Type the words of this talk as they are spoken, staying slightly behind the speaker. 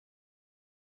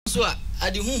so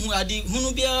ade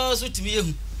hunu bia so timi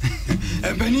ehu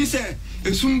Empani say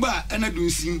esumba ana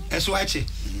dunsin eso ache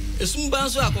esumba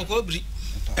so akokọ biri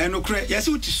enokre yesi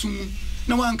utisum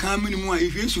na wanka aminimu a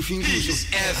ehwe sofin ku so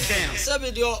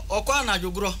sabe de okọ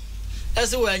anadwogro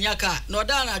ese wa anyaka na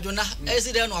oda anadwo na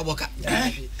ese de no aboka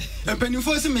empani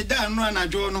fo se me da no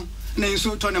anadwo no na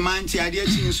nso to ne manti ade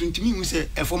achi nso ntimi hu se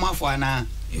efomafo ana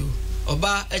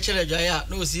oba echere dwaye a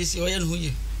na osisi oye no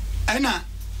huye ana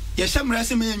ye hyemra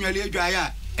se me enwale adwaye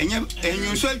a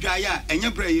enwunso adwaye a enye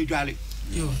bra ye dwale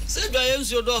se dwaye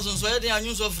nso do so ye de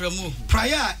anwunso framu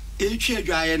prayer etwi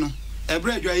adwaye no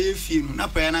ebra adwaye fie no na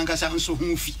prayer na nkasa nso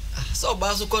hu fi so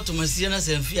ba so kotomasie na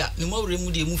semfia ni mo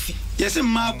wremu de mu fi yesi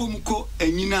ma bom ko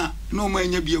anyina na o ma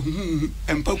anya bia hu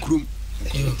empa kurom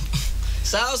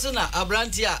saa so na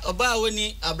abrantia oba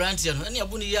woni abrantia no ene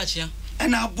abu ni ya chia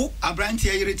ena abu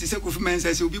abrantia yire te se Kofi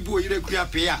Mensah se obi bu yire kua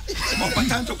pe a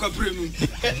opata ntokwa prenu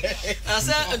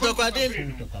asa ntokwa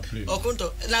den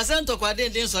okunto na se ntokwa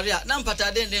den sori a na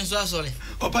mpata den so asori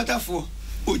opatafo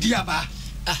odi aba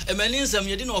emani nsam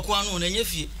yedi na okwa no na nya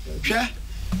fie hwe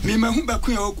me mahu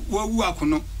baku ya wawu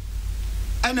akono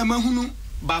ana mahunu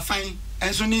bafan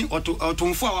enso ni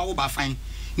otomfo a wawo bafan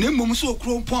na mmom so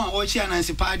okro pon a ochi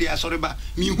anansi paade Asoreba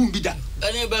mi hu bida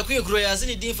ene baku ekro ya se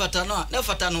ni din fata no na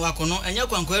fata no akono enya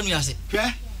kwankwa anu ase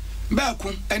hwe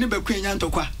baku ene baku enya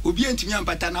ntokwa obi antimi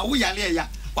ampata na wo yale ya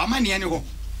wamane ene ho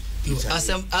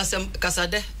asem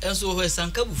kasade enso ho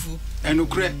esanka bufu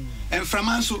enokre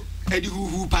enframanso edi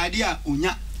huhu paade a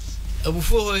onya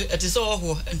abufu ho etise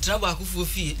ho entra ba akufu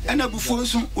fie ena abufu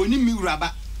nso oni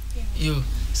miwuraba yo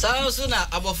saa so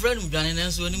na abofra no dwane na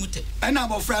nso oni mute ena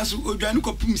abofra so odwane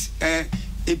kopim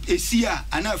esi a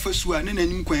ana afasu a ne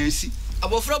nanim kwan asi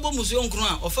abofra bo musu yonkro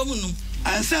a ofam num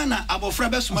ansa na abofra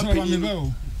besoma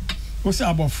panyin o se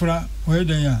abofra o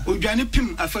eden ya odwane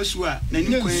pim afasu a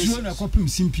nanim kwan asi na kopim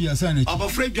simpi asa na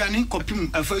abofra dwane kopim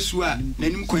afasu a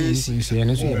nanim kwan asi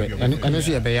ene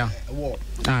so ye be ya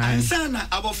ansa na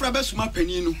abofra besoma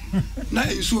panyin no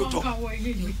na ensu oto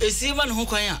esi ma no ho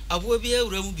kwan a abo bi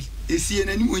awura mu bi esi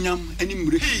nanim onyam anim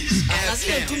mure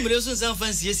ase tu mure so nsan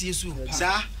fansi esi su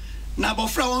sa na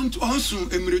abofra onsu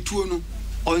emiretuo no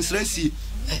onsrasi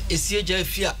esi eja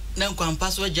afia na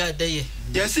nkwampa so eja deye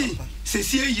yesi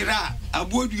sesie yira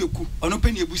abodueku ono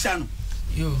pani ebusa no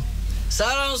yo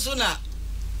sara nso na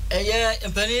eye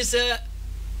empani se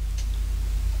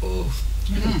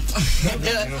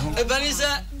empani se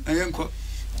ayenko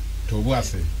tobu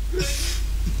ase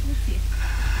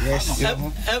yes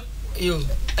yo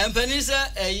empani se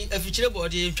afichire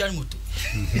body ntwan moto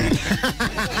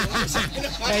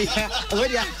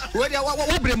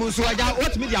what bremo so aja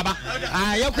what media ba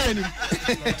yakwa ni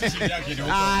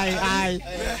ai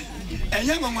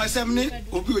enya mamwasem ni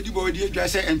obi odi body adwa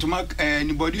se entoma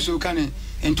ni body so kan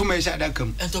entoma isha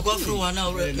dakam entokwa fru wa na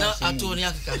ato ni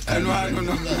akaka no ai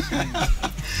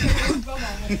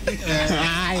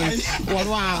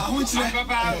wonwa awuchire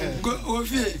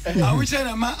Kofi awuchire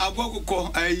na ma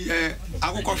agwakoko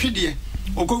akoko hwede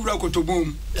okowura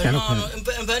kotobom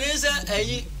empanese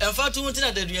ayi enfatu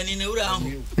ntina daduani na wura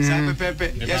aho sa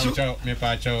pepe yeso me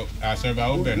pa cho Asoreba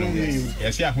obe no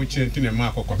yesi ahochire ntina ma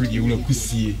akoko hwede wura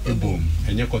kusie ebom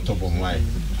enye kotobom wai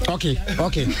okay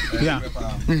yeah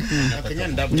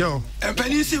yo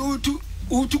empanese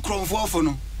utu kromfo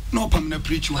no no pam na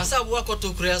preach wa asa bo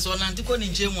akoto kura so na ntiko ni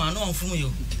nchemu a no onfum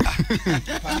yo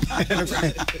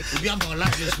obi amba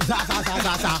la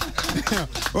sa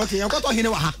okay yakoto hine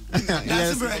wa ha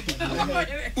yes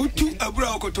utu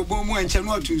abura akoto bom mu enche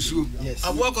no atunsuo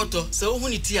abo akoto se wo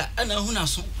huni ti a na hu na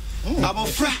so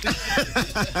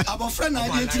abofra na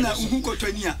ade tina uhu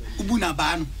kotoni a ubu na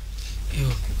ba no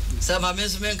yo sa ma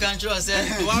mesu men kan chiro se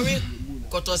wawe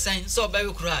koto sen so ba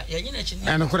we kura ya nyina chi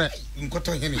eno kure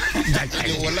nkoto hene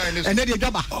wallahi ene de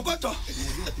dwaba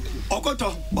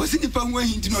okoto osini pa hu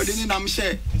ahinti no de ni nam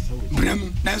hye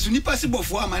brem na so nipa se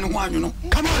bofo amane ho anwono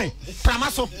come on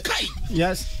pramaso kai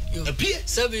yes apie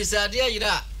sabi sa ade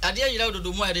ayira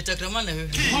ododo mu ade takrama na hwe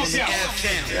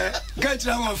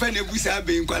gatra mo fa na busa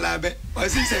abe nkwala abe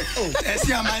osi se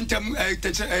esi amantam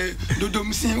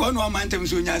dodom sin wono amantam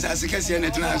so nya asase kase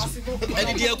na tena so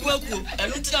ade dia kwaku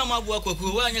anu tira ma abo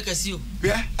kwaku wa anya kasio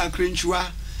we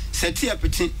akrenchua seti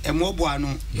apeti emobo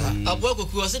ano abo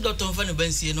kwaku o se doctor fa ne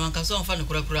bansie no anka so fa ne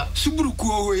kurakura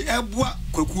suburukuo ho eboa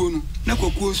kwakuo no na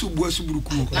kwakuo so bua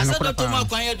suburukuo na se doctor ma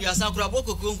kwan ya duasa kura abo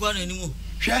kwakuo nkwa na nimu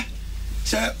hwe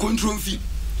se control fi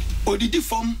odidi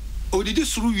form odidi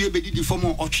suru wie bedidi form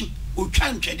otwe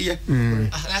otwa ntwede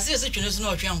na se twene so na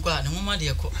otwe nkwa na mama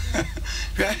de ekọ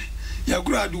hwe ya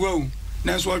kura aduwa o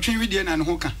na so otwe wi de na ne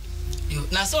ho ka yo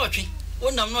na se otwe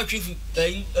wonam no twifi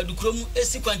adukrom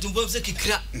esi kwantimbom se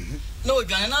kikra na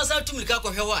odwane na asa tumlika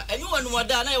kohwe wa enyi wonu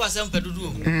wada na ye wasem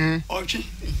pedudu ochi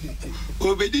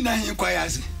obedi na hin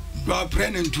kwayase do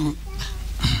prenentu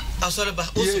Asoreba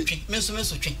osutwi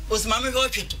menso twi osimame hwe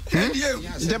otweto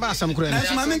de ba asam kura na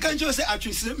simame kan jo se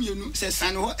atwesem yenu se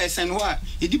san ho esen ho a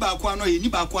edi ba ko ano ye ni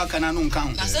ba ko aka na no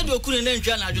nkan na se de okure na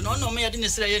ntwa na adwo no no me yade ne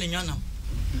sira ye ne nwanam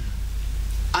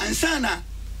ansana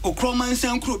okroman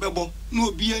san kuro bebo na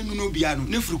obi anu no obi anu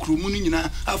ne furukuru mu no nyina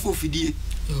afofidie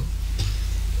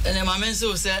ene mamense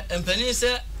o se empani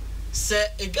se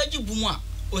edwaji bumu a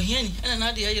ohiani ena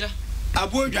na de yira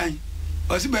abodwan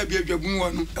osi ba bia dwabum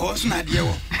wo no e wo so na de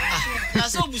wo na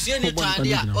so busue ni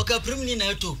tade a o ka prim ni na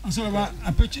eto so ba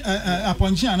apechi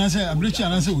aponchi anase abrechi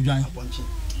anase odwan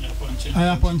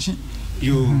aponchi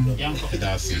yo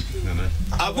that's it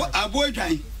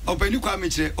abodwan openi kwa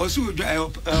mechire osi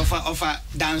odwan ofa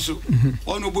danso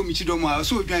ono bo michi do mo a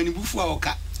osi odwan ni bufu a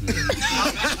oka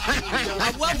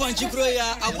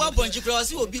aponchi kro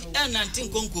osi obi enantin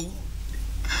konko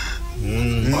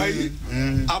oi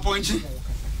aponchi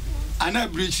ana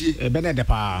brechi ebe de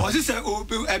pa o se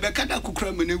obe ebe kada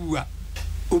kukura manewu a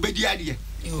obedi ade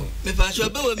yo me pa so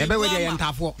ebe we de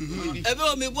yentafo ebe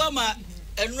o me bua ma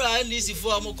enura alisi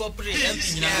fo amukopre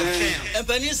empi nyina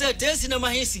empani se tesi na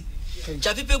mahisi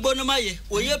chapipe gbono maye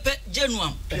oyepe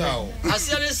genuam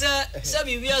asiare se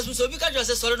bibia so bi ka jo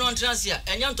se sore no entrance a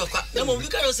enya ntokwa na mo bi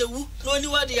ka jo se wu no ni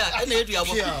wade a na edu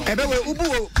abo ebe we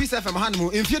ubu peace fm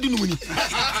hanmu enfiedu numuni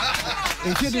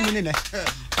ne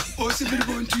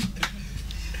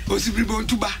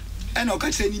osibiribontu ba ena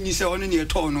okache ni ni se ono ne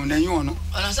eto no na nyo no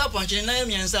ana sa ponche na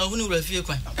yemiensa hunu wura fie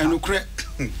kwan enokre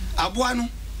aboa no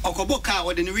okoboka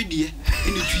wode ne wedie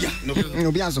ene tua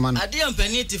obi azoma no ade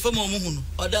ampani ti fama mu hunu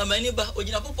oda mani ba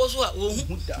ogina popo so a wo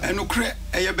hu enokre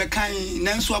eye bekan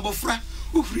nanso abofra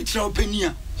ufiri kira opani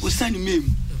a osani mem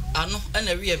ano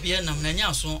ena wi bia nam na nya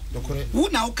aso wo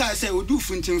na wo ka se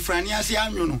odufu ntimfrane ase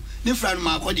anwo no ne fra no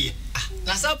makode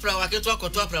na sa pra waketo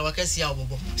akoto pra wakasi a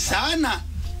obobo sana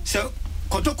se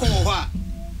kotoko wo ho a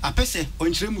apese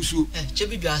onchire musuo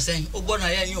chebi dwa asen ogbo na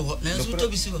ya nyo ho na nso to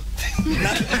bisi ho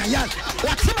ya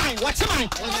what's mine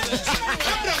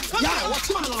ya what's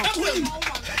mine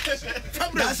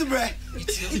that's bre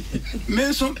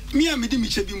menso mi amedi mi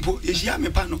chebi mpo ehia me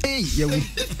pa no yewu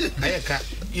ayeka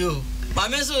yo ma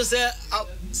menso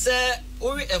se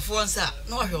ori efo nsa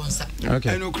na ohwe nsa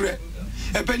okay enokre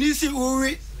epenisi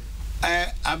ori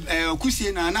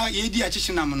kusie na yedi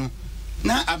achichi nam no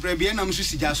na abrabie nam so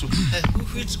sija so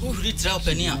uhuri tra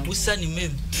opani a usani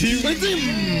mem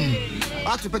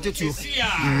atu petetu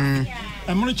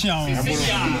amuru chia o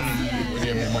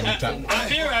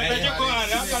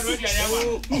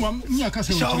nya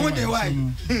kase so ho de why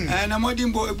na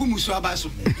modimbo ebumusu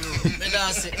abaso me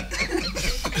da se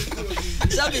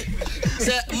sabi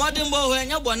se modimbo ho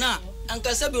enya bona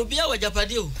anka sabi obi a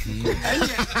wajapade o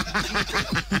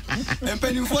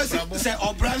empeni force se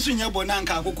obranso nya bona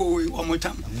anka akoko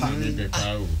omotam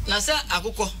na se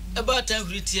akoko eba tan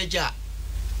huri tie ja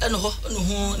eno ho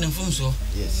ne mfumso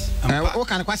yes o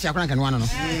kan kwasi akran kan wana no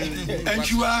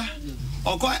antua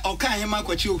oka ahema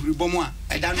kwachi ohuri bomu a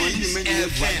eda no ni meni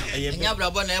ebu nya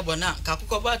brabo na ebo na ka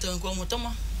akoko ba tan ko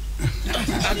mutama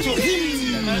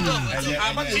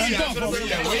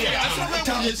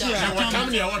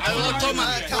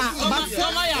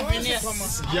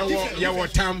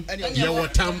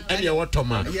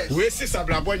we sisa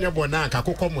brabo nya bona ka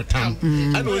kokko mutam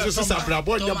ana we sisa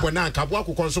brabo nya bona ka bo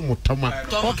akokko nso mutama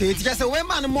okay it just we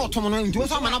man mo tom no nti wo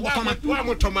so ma na botoma wa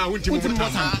mutama wonti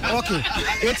mutama okay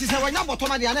it is we nya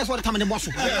botoma de ana so de tam ne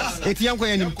boso eti yanko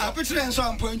yanim apetre nso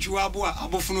ampo ntwa abo a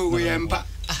abofuno we yempa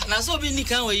na so bi ni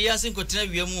kan we yi asin ko tena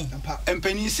wiamu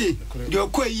empani se de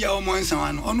okoyi ya omo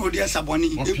nsan no ono de asaboni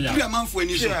epura manfo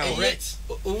ani so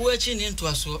owu achi ni nto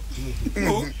aso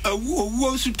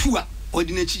owu nso tua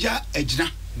odi na chija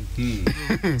agina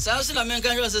sa so na men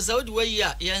kan se sa odi wayi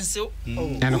a yensew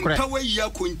ka wayi ya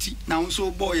konti na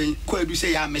nso bo yen ko adu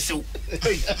se ya mesew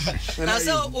na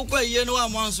se okoyi no wa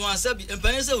monso asabi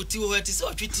empani se oti wo ati se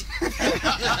otwiti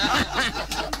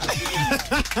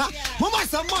mama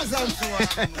samaza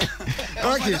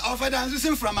okay ofada nso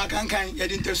sim from akankan ye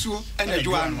dintesuo ena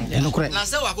dua no na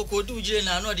se wakoko du jire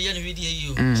na no de ye no video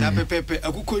yi sa pepepe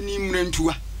akoko ni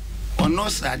mrentua ono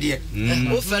sade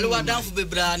o fele wa danfo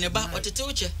bebra ne ba otete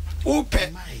uche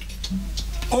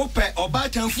ope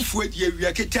obatan fufu adi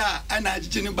awia keta ana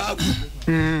agije ne baagu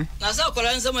na sa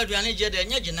kola nsam aduane je de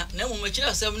nya gina na mu machira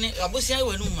asem ne abosia yi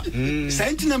wanu ma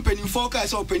sentina mpani foka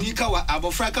sa opani ka wa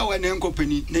abofra ka wa na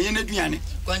nkopani na ye na duane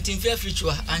kwantin fi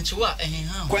africhwa anchewa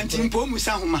ehenha kwantin po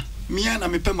musa homa mia na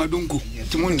mepe madonko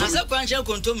timonto asa kwanche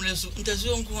kontomre so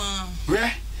ntesu nko a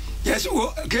we yes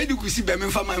wo kedi kusi be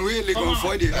me fa man we le go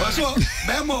for there so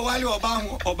be mo wale oba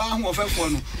ho ofefo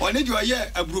no one di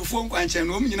oye aburofo nkwanche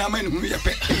no nyina man hu ye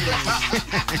pe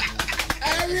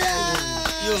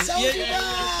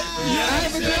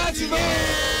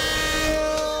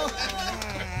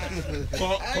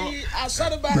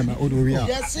Asoreba.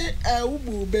 Yes,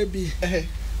 ubu baby.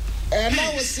 Na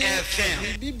we say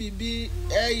bibi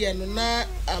ye no na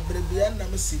abrebia na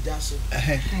mesija so.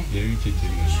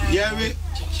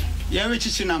 Yewe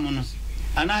chichinam no.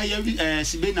 Ana yewe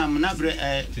sibenam na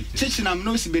bre chichinam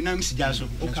no sibenam sija so.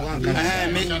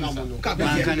 Me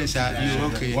kan say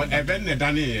okay. What even ne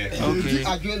dani okay.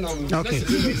 Okay.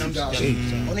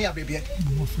 Oni abrebia.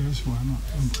 Mo first one.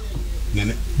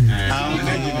 Nene.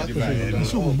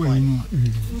 So boy no.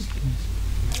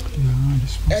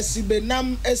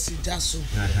 Esibenam esijaso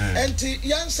enti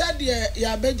yansa de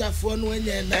ya bejafo no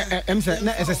enye na emse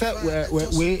na esese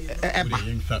we eba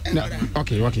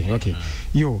okay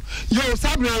yo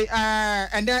sabre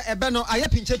and ebe no aye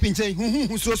pinche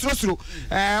hu suro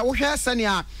wo hwe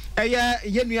sania eye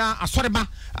yenua Asoreba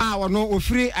a wono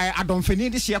ofiri adomfani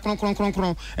de hye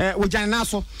kronkron wo gyan na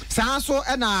so saa so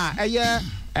na eye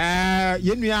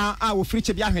yenua a ofiri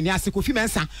che bia hwene ase Kofi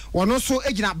Mensah wono so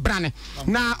egina brane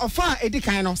na ofa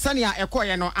edikan no sania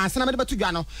ekoye no ansana mede batu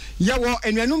dwa no ye wo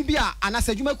enuanum bia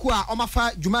anasa dwumaku a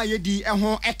omafa dwuma yedi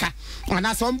ho eka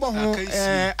anasa ombo ho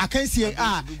akansie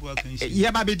a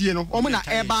ye ba bedie no omo na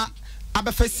eba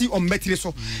abafasi ommetire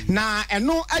so na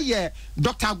eno aye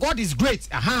Dr. God is great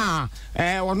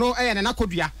wono aye na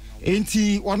nakodua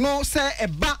enti wono se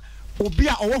eba obi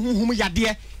a owo honhom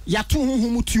yade yato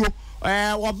honhom tuo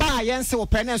oba yense wo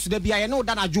penenso da bia ye no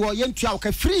da najo yentua wo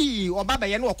ka free oba ba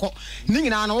ye no okọ ni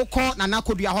nyina no okọ na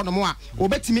nakodua ho no mo a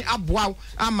obetimi aboa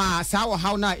ama saa wo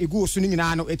haw na egu osu ni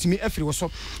nyina no etimi afiri wo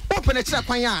so open na kira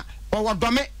kwan a wo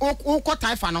dome wo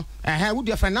taifa no wo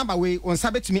dia friend number we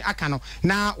onsa betimi aka no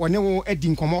na wone wo adi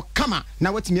nkomo kama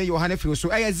na watimi ye Yohana afiri wo so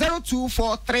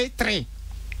 02433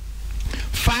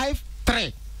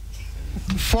 53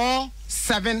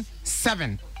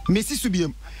 477 Messi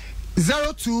subiem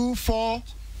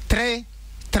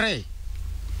 02433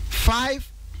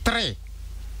 53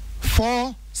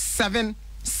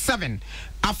 477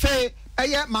 afe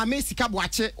eye mama sika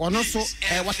boache ono so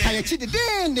watayechi de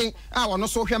dende a ono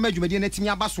so hwa madwumadi na timi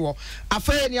abaso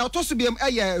afe ne otoso biem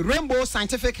eye Rainbow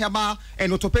Scientific Herbal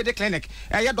and Orthopedic Clinic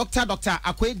eye Dr.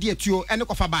 Akwedi etuo ene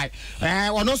kofa bai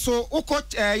ono so uko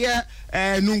eye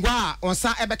nungwa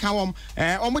onsa ebeka wom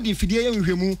omodi mfidie ye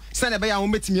nhwemu se na be ya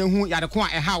ometimi ehu yade ko a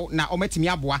ehaw na ometimi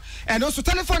aboa eno so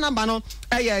telephone number no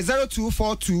eye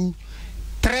 0242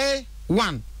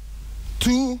 31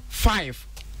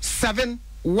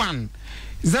 2571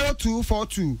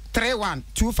 0242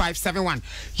 312571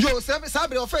 yo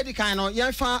sabre ofedi kan no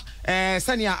yenfa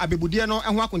sania abebudie no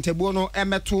eho akontabuo no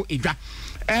emeto edwa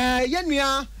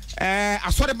yenua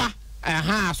Asoreba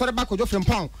Asoreba kojo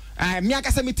frempon mi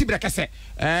akasa meti brekese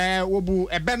wobu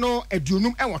ebe no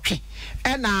aduonum enwotwe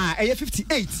na eye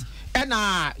 58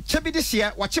 ena chebi this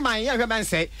year wachiman ya hweba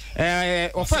nse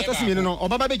ofa to sumi no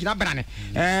obaba be gina brane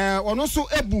ono so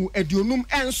ebu aduonum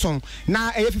enson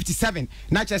na 57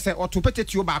 na chese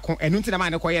otopetetuo ba ko enu ntina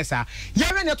man ko yesa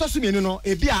yewe ne to sumi no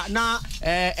ebia na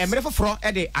emre foforo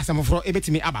de asemfoforo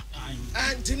ebetimi aba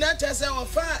antina chese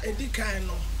ofa edikan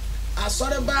no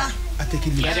Asoreba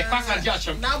atekili ya de kwasa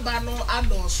jachom na ba no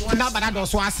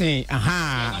adoso asen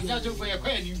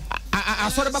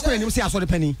Asoreba ko enim si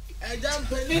Asoreba pani Ejam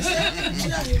penny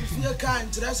fie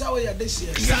kan tresa we ya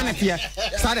desie Sanetia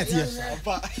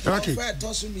okay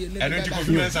eno tipo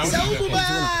Mensah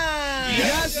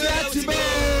yes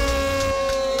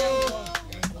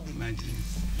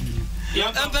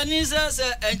ya companies se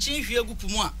enchi hwie gupu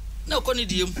mu a na okoni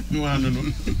diem no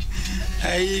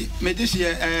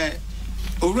medisia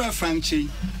owura Franchi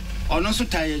ono so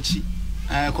tayechi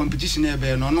competition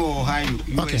ebe no Ohio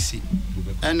USC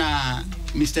na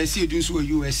Mr. C dunso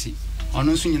USC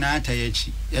ono so nyina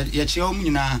tayechi ye che o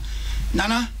nyina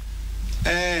nana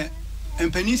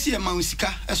empanisi e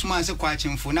mausika esoma ase kwa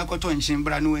chemfo na koto nchin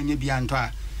bra no anya bia nto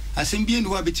a asem bia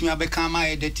ndu abetimi abeka ma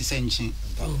ye de tise nchin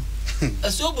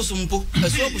asobusumpo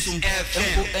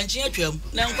enchin atwam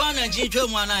na nkwa na enchin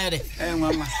atwam ana ye de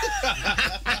nwama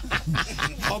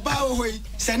oba ohoi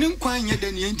sene nkwa anya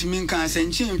de ne ntimi nka ase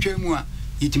nchin atwam a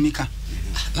yitimika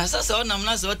na sasa onam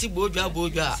na so ti bodwa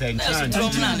na so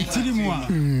trom na ni tirimu a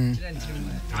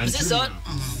sasa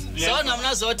so onam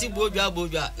na so ti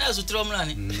bodwa na so trom na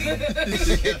ni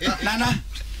nana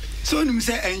So nim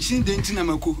say enhyin de ntina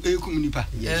mako ekum nipa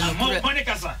mo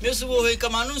kasa me so wo he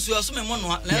kamanu nsu aso me mono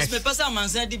na me pesa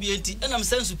amansan de bi enti na me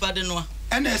sensu pa de no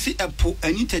na esi epo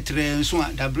ani tetre nso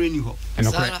a dabre ni ho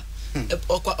sara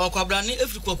okwabrane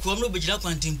efrikwakuom no begina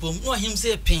kwantimpom no ahim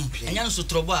se pen anya nso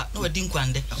trobo a na wadi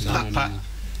nkwande papa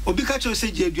obi ka cho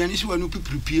se je aduane si wanu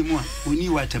pipiripie mu a oni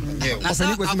watam na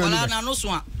sa akwala na no so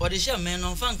a ode hye men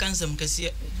no fa nkansam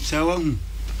kase sa wa hu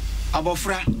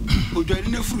abofra oduane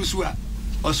na furu so a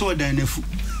oso odan na fu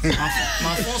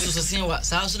ma fonso so sin wa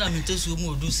sa so na mentesu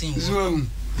mu odu sin wa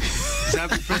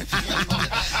zapi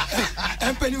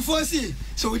empeni fosi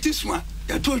so utiswa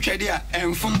ya to twede a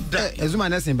enfom ezuma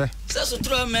na sin be sa so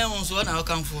tro men won so na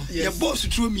okanfo ya boss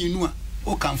tro mienu a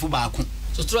okanfo baako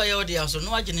so tro ya odi aso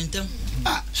no agene ntem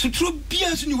so tro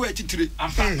bia so ni wa titire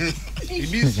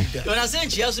yona se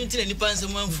nchi aso ntire nipa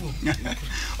nsem anfu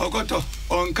okoto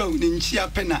onka ni nchi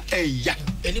apena eya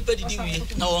enipa didi wie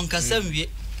na wonka sam wie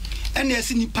ene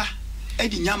esi nipa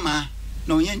edi nyama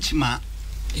na onye nchima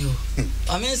yo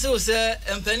amen se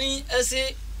empani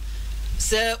ese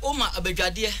se uma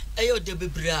abadwade eyo de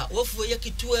bebra wofo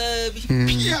yakitua bi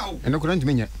piao eno kura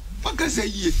ntiminya makasa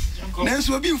yie na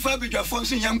so obi mfa abadwafo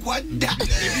nso yanko ada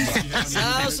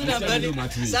sa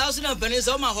so na pani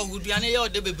so ma hoguduane eyo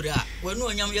de bebra wanu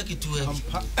onyam yakitua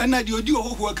ana de odi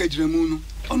hoho akagiramu no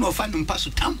ono ofa nimpa so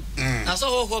tam na so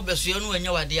hoho beso no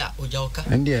anya wade a oja oka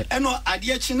eno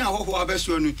ade achi na hoho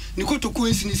abeso no ni kotoko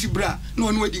nsini sibra na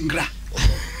ono wadi ngra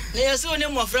ne yesi oni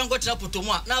mo franco tena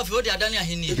potomo a na afi odi adane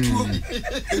aheni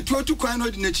etuo tu kwan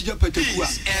no di na chija pataku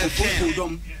a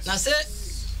dom na se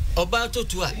oba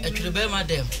totu a etwere be ma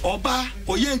dem oba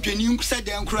oye ntwani nkusa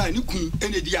dem kra ni kun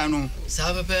enedi ano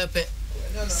sa pepepe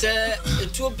se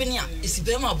etuo binia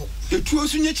isibe ma bo etuo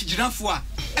so nya chigirafo a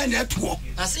ene etuo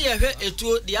na se ye hwe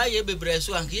etuo de aye bebre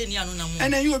so anke ni anu na mu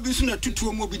ene ye obi so na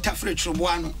tutuo mo bi tafre chrobo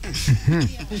ano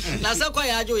na se kwa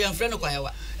ya ajo ye mfre no kwa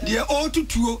yawa de o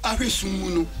tutuo ahwesumu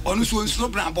no ono so nsuro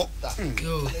brabo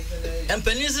yo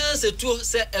empenise se tuo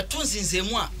se etu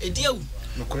nsinsemu a edi awu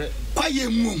kwa ye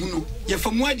mu hu no ye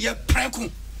famu ade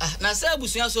preku na se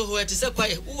abusuya so ho eti se kwa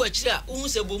ye wo akiri a wo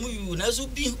se bomu yu na so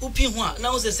bi upi ho a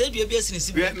na wo se dua bi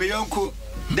asinisi bi me yonko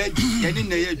daji yeni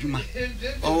na ye adwuma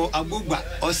o agbogba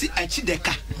o si achi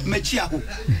deka machi aho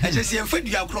ejesi emfa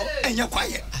dua kro enye kwa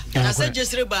ye na se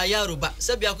jesire ba ya roba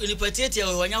se bia ni patietia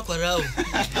o wanya kwara o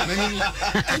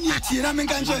ani ti na men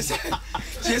kan so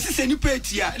se se ni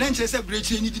patia na nche se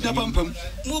brechi ni dida pampam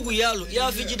mugu yalo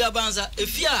ya fi jida banza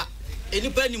efia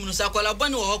enipa nim no sakwala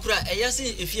bane wo hokura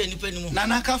eyase efia enipa nim na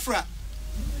na kafra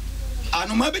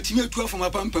anoma betimi atu afoma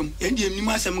pampam endi emnim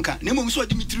asem ka na mom so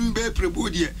Dimitri be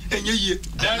prebodie enye yie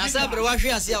na se abre wa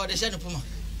hwe ase a wo de hye ne poma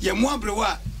ye mo abre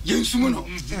wa ye nsumu no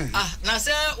na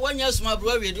se wanya suma abre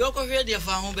wa we de okohwe de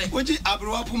fa ho be oji abre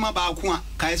wa poma ba ko a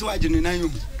kai se wa gene nan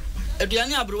yo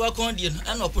aduane abre wa kon de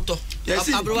no na opoto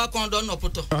abre wa kon do na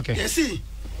opoto yesi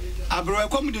abre wa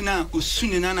kom de na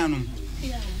osuni nananom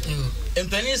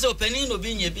empeni so peni no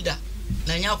bi nye bida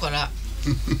na nya kwara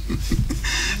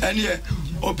ani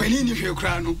openi ni hwe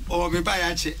kra no o me ba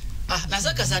ya che na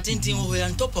saka satintin ho ya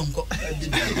ntoponko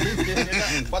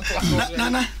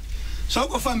nana so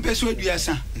ko fa mpeso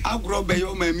aduasa agro be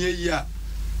yo ma mie yi a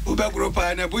o be gro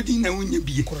pa na bodi na wunye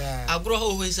bie agro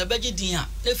ho se beji din a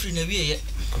na firi na wiye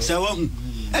sa wa hu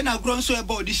e na agro nso e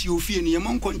ba odi si ofie ni ye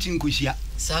mon konti nkohia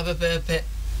sa pepepe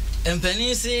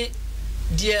empeni si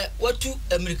die watu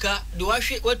America de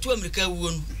wahwe watu America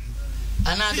wuo no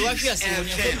ana de wahwe ase woni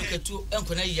fa ketu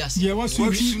enkona yi ase ye wasu wuo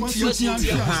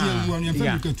no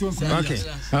fa ketu enkona okay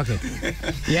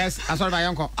yes Asoreba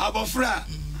yanko abofra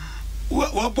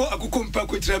wo bo akoko mpa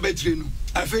kwetira batire no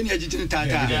afeni agigine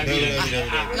tata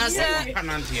na se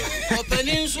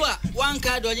opening so a one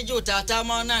card ogige tata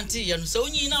ma na anti ye no so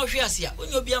onyi na hwe ase a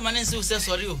onyi obi ama ne nse se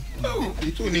sorry o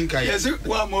itu ninka yes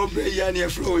wa mo bre ya ne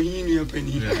afro ohin nu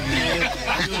yapani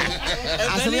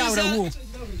asemi awrewo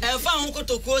efa ho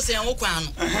kotoko se enwo kwan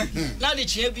no na de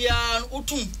chie bia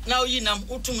utum na oyinam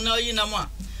utum na oyinam a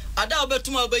ada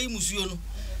obetum abayi musuo no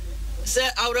se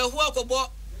awrewo akobo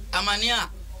amane a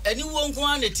eni wo nko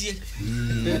anetie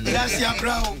yasi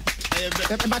abrao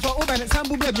but oben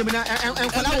sambu be bi na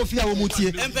enkola wo fia wo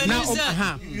mutie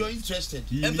na you are interested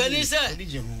empeni se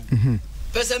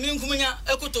pesa mi nkumunya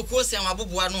ekotoko se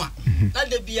amaboboa no a na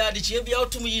de bia de chie bia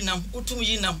utum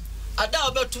yinam ada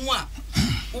obetum a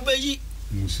ubeyi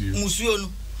musuo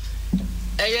no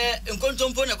eye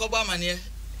nkontompo na kobo amane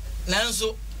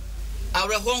nanso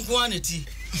awreho nko aneti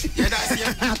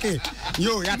okay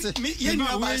yo yate ye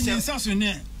nua ba se saso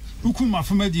ne ukuma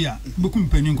famadi a bekum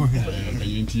panin ko hwe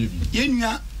ye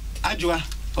nua adwoa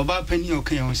oba pani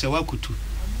okan ho se wakutu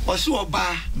oso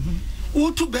oba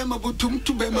wo to be ma botum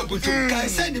kai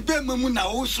say the be ma mu na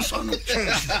wo so no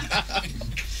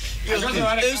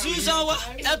esu sawa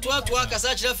eto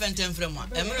akasa kire fenten frem a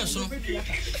emre so no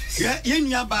ye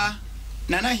nua ba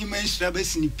nana hima nsira ba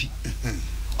sinipi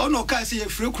ono ka se ye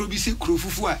frɛ kuro bi se kuro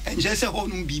fufu a enje se ho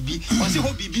no bibi o se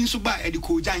ho bibi nso ba e de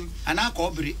ko jan ana ka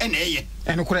obere e na eye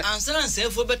eno kure ansana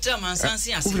nsefo betra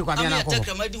mansanse ase am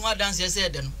takrama di ho adanse se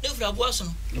de no defra abo so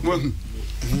no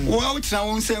wo utra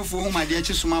won nsefo ho ma de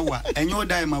echi soma wa enye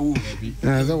odai ma wo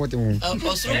za wote mo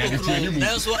osoro kokuru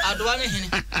na so adoa ne hene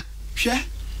hwe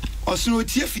osoro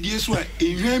tie fidie so a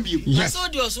enhwan bi so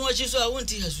de osoro achi so a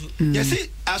wonti hasu yesi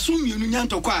aso mienu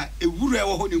nyantoko a ewuru e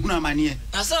wo ho ne hunu amane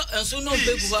asa enso no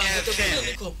begu ba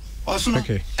to osoro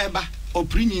eba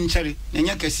oprini nkyere na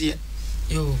nya kase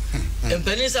yo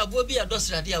empenisa abo bi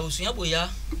adosrade a osua boya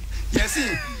yesi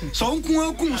so nku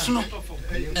akum so no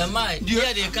mai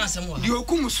dia de kan sam wa di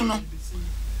okum so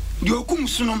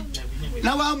no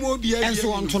na wa mo obi e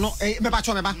enso onto no me ba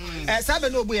cho me ba sabe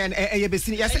no obu ye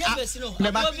besini yesi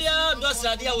me ba obi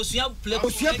adosrade a osua pleko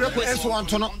enso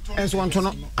onto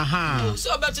no aha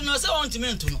so beto no se want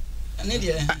me nto no ne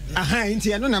dia aha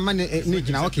nti eno na ma ne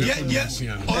gina okay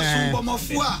osun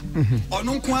bomofo a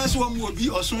onu nko aso mu obi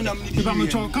osun nam ni ba me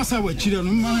cho kasa wa chire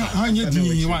no ha nya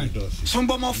din wa sun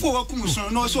bomofo wa kum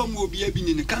sun no so mu obi abi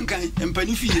ni kankan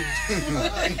empani fie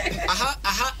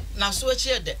aha na so chi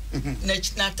ede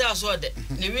na ta so ede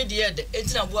ne we de ede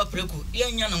enti na boa preku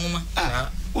ye nya no ngoma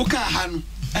wo ka ha no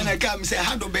ana ka me say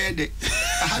ha do be de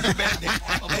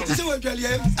enti se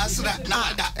wadwale asra na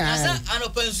ada asa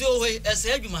anopansuo hoi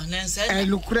ese adwuma na nsa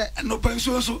lukure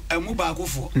anopansuo so emu ba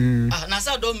akofo na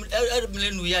sa do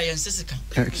mlenu ya yen sesika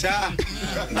sa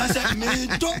na sa me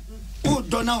do o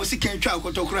do na o sikan twa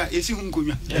akotokura esi hu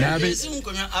nkonwa esi hu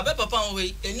nkonwa abe papa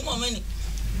hoi eni mo mani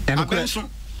abenso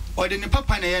o de ne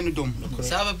papa na ye no dom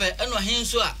sa baba eno hen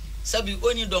so a sabi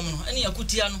oni dom no eni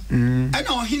akutia no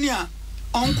ena ohini a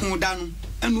onku da no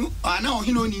enu ana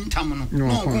ohini oni ntam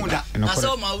no onku da na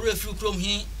so ma wura firi krom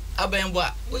hin aben bo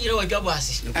a wo yire wadwa bo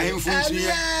ase ahemfo nsu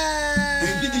ye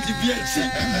ebi di bi ati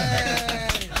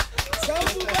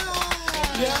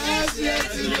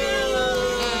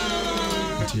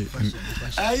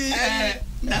ai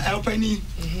na elpani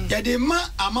ya de ma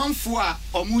amanfo a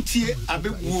omutie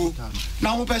abebuo na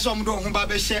ho pese omdo ho ba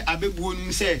be hye abebuo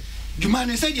num se dwuma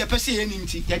ne se de pese ye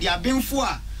ninti ya de abenfo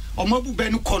a omabu be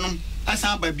no konom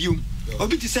asa ba biom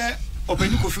obi ti se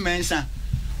opani Kofi Mensah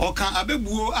okan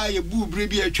abebuo a ye bu bre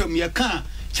bi atwam ye kan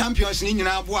champions ni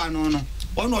nyina abo ano no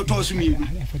ono oto so mienu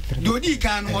de odi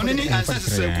kan no ono ni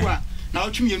ancestors ku a na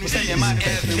otwum yenu se ne ma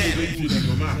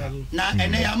na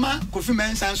ene ya ma Kofi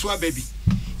Mensah so ababi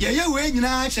ye we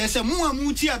nyina kire se mo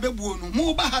amuti abebuo no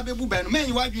mo ba ha bebu be no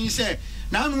menyi wadwin se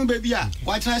na anu bebi a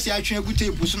wa tena se atwe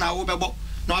agutepu so na wo bebo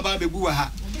na wa ba bebu wa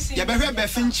ha ye behwe be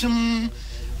finchim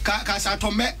ka sa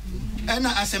tombe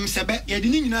ena asem sebe ye de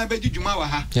ni nyina be djuma wa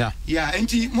ha ya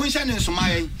enti mo hya ne nsoma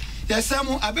ye yesam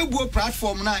abebuo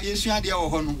platform na yesu ade wo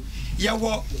ho no ye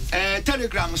wo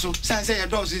Telegram so san say ye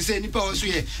do so say nipa wo so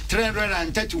ye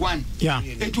 331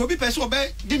 etu obi pese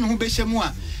obe de ne ho be hyemu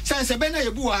a san say be na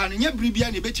ye bu wa ha no nya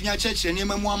bribia ne betimi a chekire ne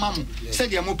mamu amamu se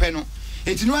de mo pe no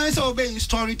eti no an say obe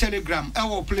install Telegram e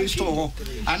wo Play Store ho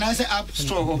ana say App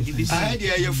Store ho a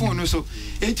de ye phone no so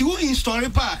eti wo install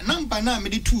pa number na me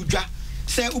de tu dwa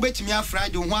say ubetimi afra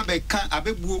de ho abeka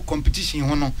abebuo competition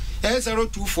ho no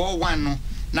 0241 no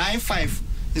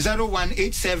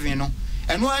 950187 no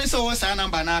and one so was a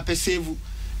number na pe save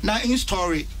na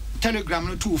install Telegram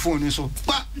no two phone so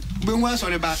pa be wan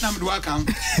sorry ba na me do account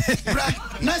bra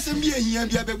na sem bi ehia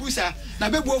bia bebusa na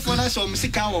bebuo phone na so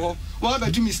msika wo ho wa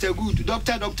ba to Mr Good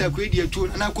doctor kwedi etu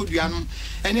na kodua no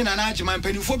ene na na agema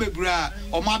mpanifo bebura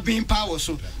o ma bin power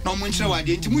so na mo nkire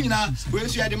wade nti munyina we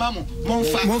su ade mamo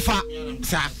monfa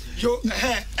sa yo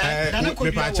na na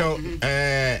kodua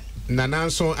nana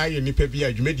nso aye nipa bi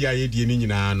adwumedi aye die ni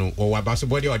nyina no o wabaso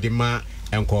body o de ma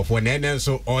enkofo na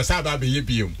nso o saba be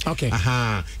yebium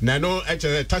aha na no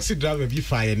taxi driver bi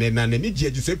fa ye na ni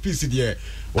gye se piece de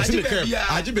o se ke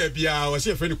agi ba bia o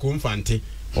se friend ko mfante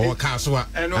o ka so a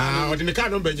o de ne ka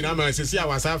no ba nyina ma se sia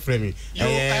wasa frame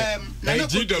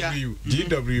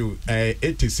GW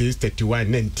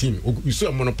 863119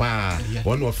 isu mo no pa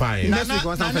won o fa ye na ye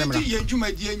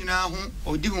dwuma die nyina ho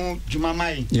odi ho dwuma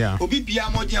mai obi bia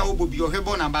mo dia obobi o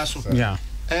hwebo na ba so na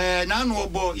no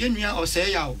obo yenua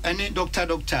oseya ene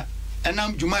doctor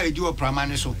enam dwuma eji o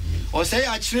pramane so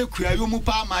oseya kire kuayo mu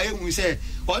pa ma ehu se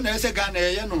o na ese ga na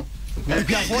ye no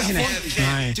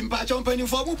Timpa company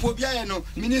for mu pobia no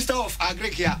Minister of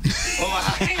Agriculture.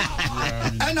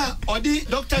 Ana odi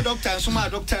doctor suma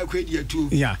doctor akwedi atu.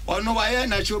 Ono wa ye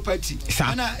naturopathy.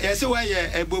 Ana yese wa ye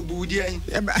ebobu di en.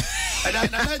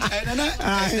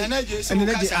 Nana Jesu.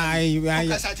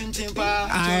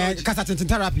 Kasatin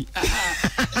therapy.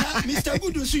 Mr.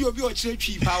 Budu su yobi o kire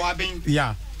twi power ben.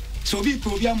 So bi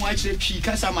probia mo a kire twi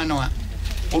kasa ma no a.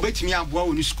 Obetimi aboa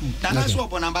wo ni school. Nana so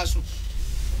obonamba so.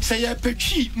 Say a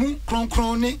petri mu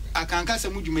kron ne akanka se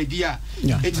mu dwumadi a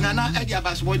etinana e dia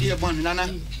basbody e bon nana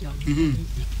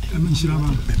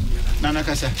nana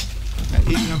kasa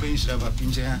e nya be insraba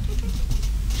pinje ha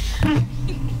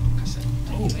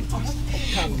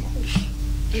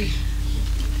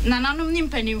nana num nim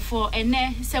penimfo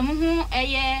ene se mu hu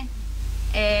eye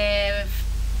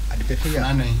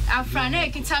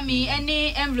Afrana kitami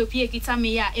any envelope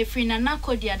kitami ya Efrina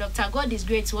Nakodia Dr. God is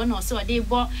great one also they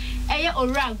bo eye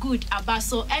ora good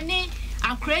abaso any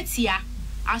akretia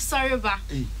Asoreba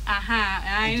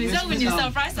I was when you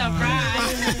surprise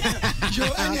yo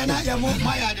ana ya mo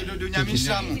maya de do nyame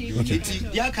sham eti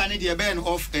ya kan de ben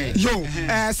off yo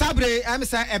sabre am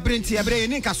say ebrenti ebre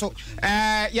ni nka so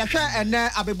ya hwe ene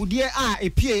abebudie a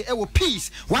epie e wo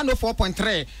peace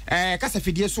 104.3 kasa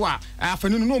fidie so a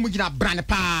afanu no mu gina brand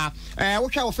pa wo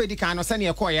hwe wo fedi kan no sane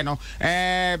e koye no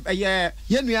ye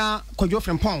yenua Kwadwo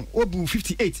Frempong obu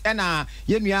 58 ena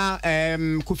yenua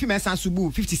Kofi Mensah subu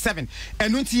 57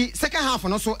 nti second half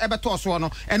no so ebeto so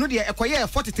no eno de ekoye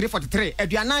 43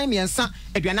 aduanan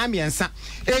miensa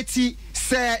eti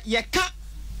se yeka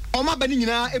oma bani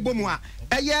nyina ebomu a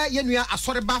eye yenua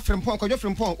Asoreba Frempong Kwadwo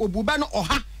Frempong obuba no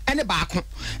oha ene baako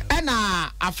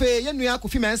ena afe yenua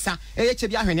Kofi Mensah eye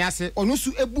chebi ahwene ase ono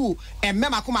su ebu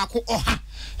emmema komako oha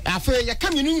afe yeka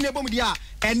nyinu nyina ebomu dia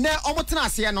ene omotena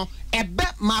ase no ebe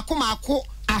mako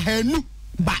ahanu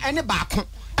ba ene baako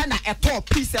na eto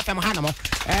peace FM hanamo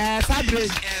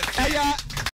sabre eya